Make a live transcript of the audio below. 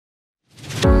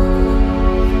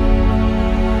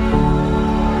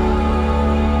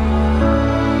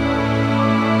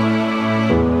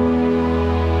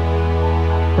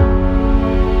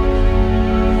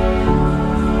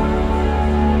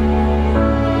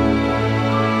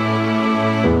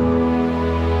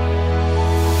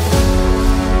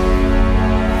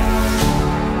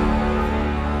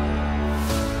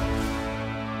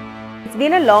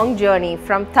long journey,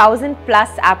 from 1,000 plus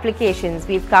applications,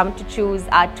 we've come to choose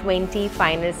our 20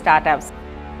 final startups.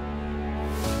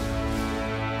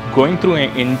 Going through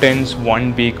an intense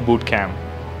one-week bootcamp,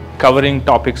 covering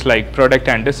topics like product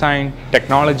and design,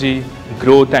 technology,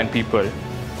 growth and people.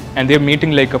 And they're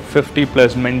meeting like a 50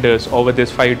 plus mentors over these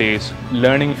 5 days,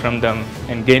 learning from them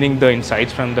and gaining the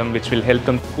insights from them, which will help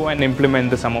them go and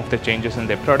implement some of the changes in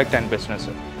their product and business.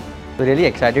 So really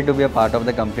excited to be a part of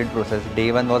the complete process.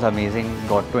 Day one was amazing,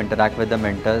 got to interact with the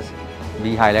mentors.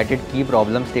 We highlighted key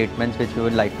problem statements which we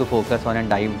would like to focus on and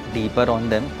dive deeper on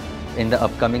them in the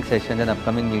upcoming sessions and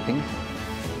upcoming meetings.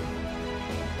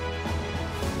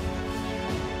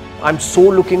 I'm so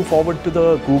looking forward to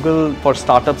the Google for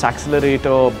Startups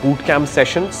Accelerator Bootcamp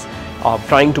sessions,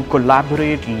 trying to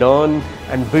collaborate, learn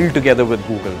and build together with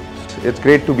Google. It's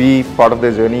great to be part of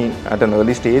the journey at an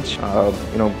early stage.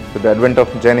 With the advent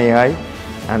of Gen AI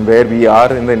and where we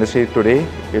are in the industry today,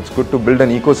 it's good to build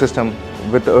an ecosystem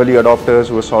with early adopters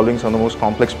who are solving some of the most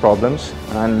complex problems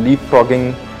and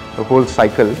leapfrogging the whole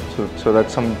cycle. So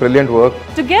that's some brilliant work.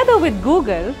 Together with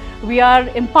Google, we are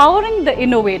empowering the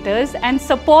innovators and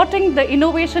supporting the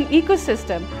innovation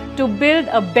ecosystem to build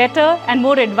a better and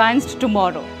more advanced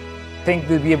tomorrow. I think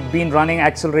that we have been running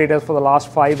accelerators for the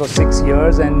last 5 or 6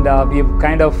 years, and we have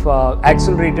kind of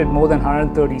accelerated more than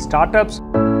 130 startups.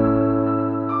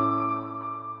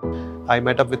 I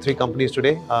met up with 3 companies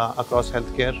today across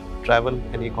healthcare, travel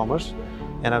and e-commerce,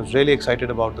 and I was really excited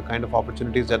about the kind of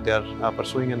opportunities that they are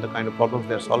pursuing and the kind of problems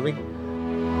they are solving.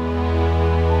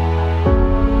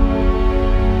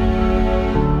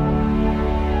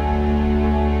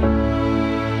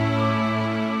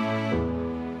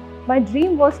 My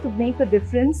dream was to make a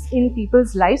difference in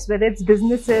people's lives, whether it's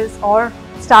businesses or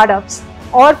startups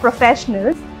or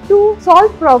professionals, to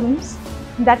solve problems,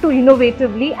 that too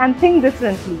innovatively and think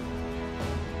differently.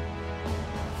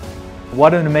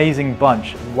 What an amazing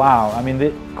bunch. Wow, I mean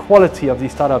the quality of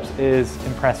these startups is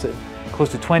impressive.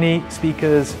 Close to 20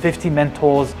 speakers, 50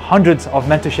 mentors, hundreds of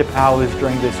mentorship hours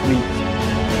during this week.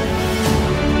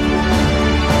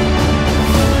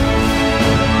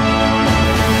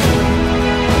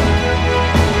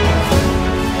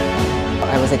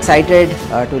 I was excited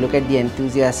to look at the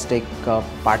enthusiastic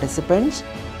participants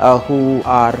who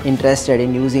are interested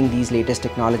in using these latest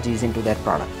technologies into their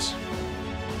products.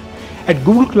 At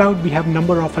Google Cloud, we have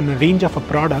a range of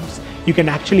products you can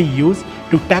actually use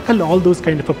to tackle all those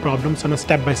kind of problems on a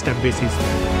step-by-step basis.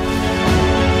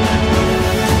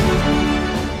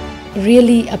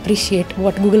 Really appreciate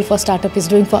what Google for Startup is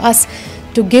doing for us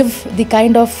to give the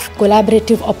kind of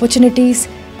collaborative opportunities,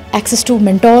 access to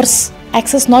mentors,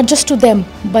 access not just to them,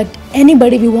 but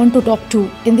anybody we want to talk to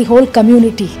in the whole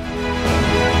community.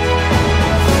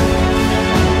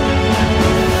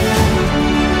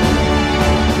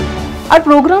 Our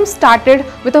program started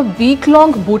with a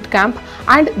week-long bootcamp,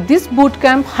 and this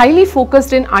bootcamp highly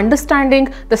focused in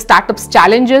understanding the startup's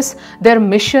challenges, their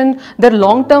mission, their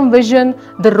long-term vision,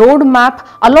 the roadmap,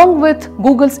 along with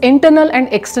Google's internal and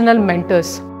external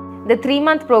mentors. The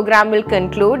 3-month program will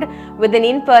conclude with an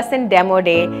in-person demo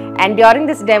day, and during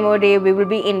this demo day we will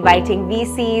be inviting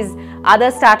VCs,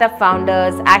 other startup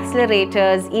founders,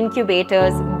 accelerators,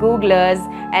 incubators, Googlers,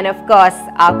 and of course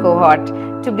our cohort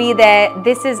to be there.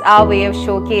 This is our way of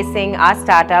showcasing our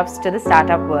startups to the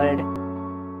startup world.